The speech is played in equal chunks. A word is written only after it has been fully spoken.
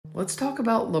Let's talk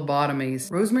about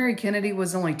lobotomies. Rosemary Kennedy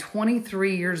was only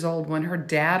 23 years old when her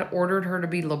dad ordered her to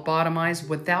be lobotomized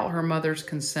without her mother's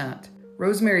consent.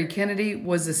 Rosemary Kennedy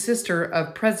was the sister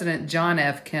of President John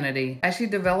F. Kennedy. As she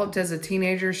developed as a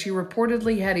teenager, she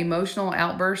reportedly had emotional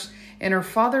outbursts, and her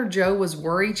father, Joe, was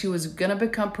worried she was going to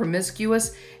become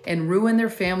promiscuous and ruin their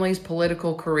family's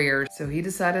political careers. So he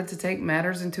decided to take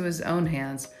matters into his own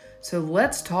hands. So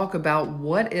let's talk about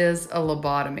what is a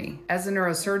lobotomy. As a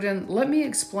neurosurgeon, let me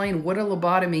explain what a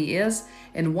lobotomy is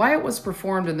and why it was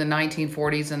performed in the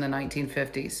 1940s and the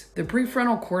 1950s. The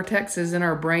prefrontal cortex is in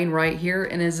our brain right here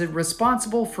and is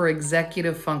responsible for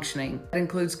executive functioning. It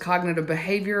includes cognitive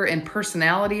behavior and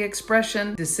personality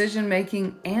expression,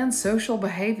 decision-making, and social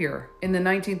behavior. In the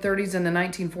 1930s and the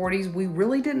 1940s, we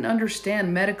really didn't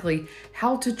understand medically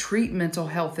how to treat mental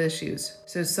health issues.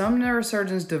 So some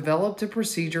neurosurgeons developed a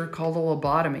procedure called a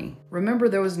lobotomy. Remember,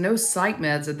 there was no psych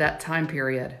meds at that time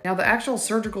period. Now, the actual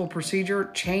surgical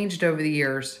procedure changed over the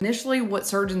years. Initially, what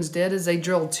surgeons did is they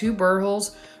drilled 2 burr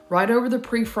holes right over the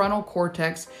prefrontal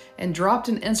cortex and dropped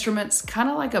an instrument kind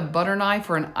of like a butter knife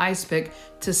or an ice pick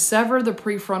to sever the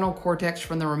prefrontal cortex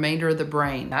from the remainder of the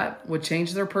brain. That would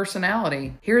change their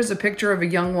personality. Here's a picture of a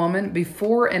young woman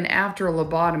before and after a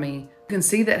lobotomy. You can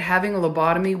see that having a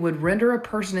lobotomy would render a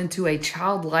person into a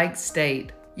childlike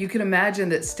state. You can imagine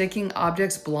that sticking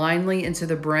objects blindly into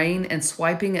the brain and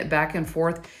swiping it back and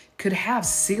forth could have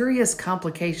serious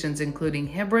complications, including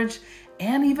hemorrhage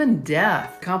and even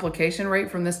death. Complication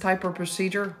rate from this type of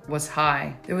procedure was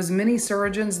high. There was many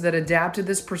surgeons that adapted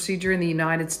this procedure in the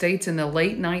United States in the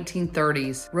late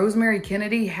 1930s. Rosemary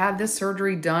Kennedy had this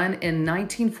surgery done in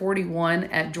 1941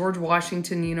 at George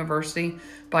Washington University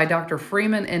by Dr.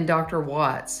 Freeman and Dr.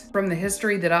 Watts. From the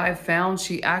history that I've found,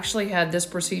 she actually had this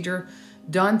procedure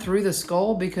done through the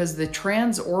skull because the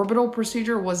transorbital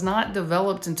procedure was not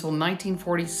developed until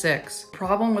 1946. The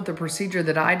problem with the procedure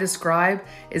that I described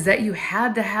is that you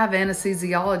had to have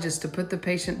anesthesiologists to put the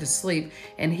patient to sleep,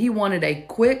 and he wanted a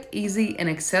quick, easy, and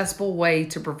accessible way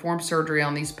to perform surgery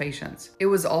on these patients. It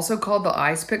was also called the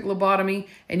ice pick lobotomy,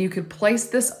 and you could place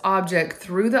this object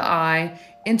through the eye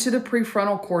into the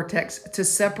prefrontal cortex to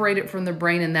separate it from the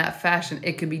brain in that fashion.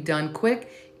 It could be done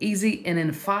quick, easy, and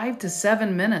in 5 to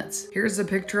 7 minutes. Here's a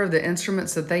picture of the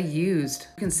instruments that they used.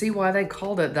 You can see why they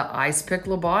called it the ice pick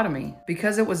lobotomy.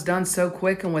 Because it was done so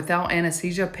quick and without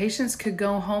anesthesia, patients could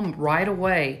go home right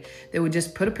away. They would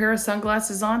just put a pair of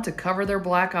sunglasses on to cover their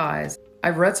black eyes.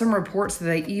 I've read some reports that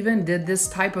they even did this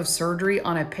type of surgery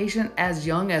on a patient as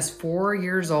young as 4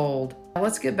 years old. Now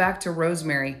let's get back to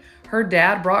Rosemary. Her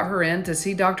dad brought her in to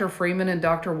see Dr. Freeman and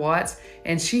Dr. Watts,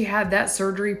 and she had that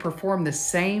surgery performed the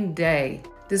same day.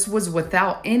 This was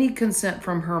without any consent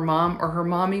from her mom or her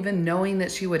mom even knowing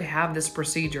that she would have this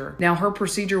procedure. Now, her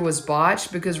procedure was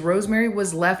botched because Rosemary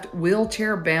was left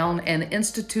wheelchair bound and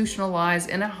institutionalized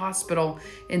in a hospital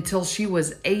until she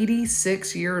was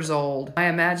 86 years old. My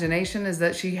imagination is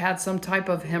that she had some type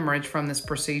of hemorrhage from this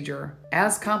procedure.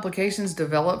 As complications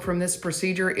developed from this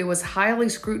procedure, it was highly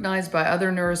scrutinized by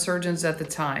other neurosurgeons at the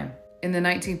time. In the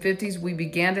 1950s, we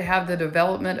began to have the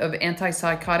development of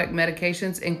antipsychotic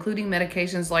medications, including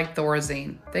medications like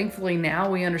Thorazine. Thankfully, now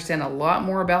we understand a lot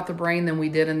more about the brain than we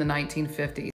did in the 1950s.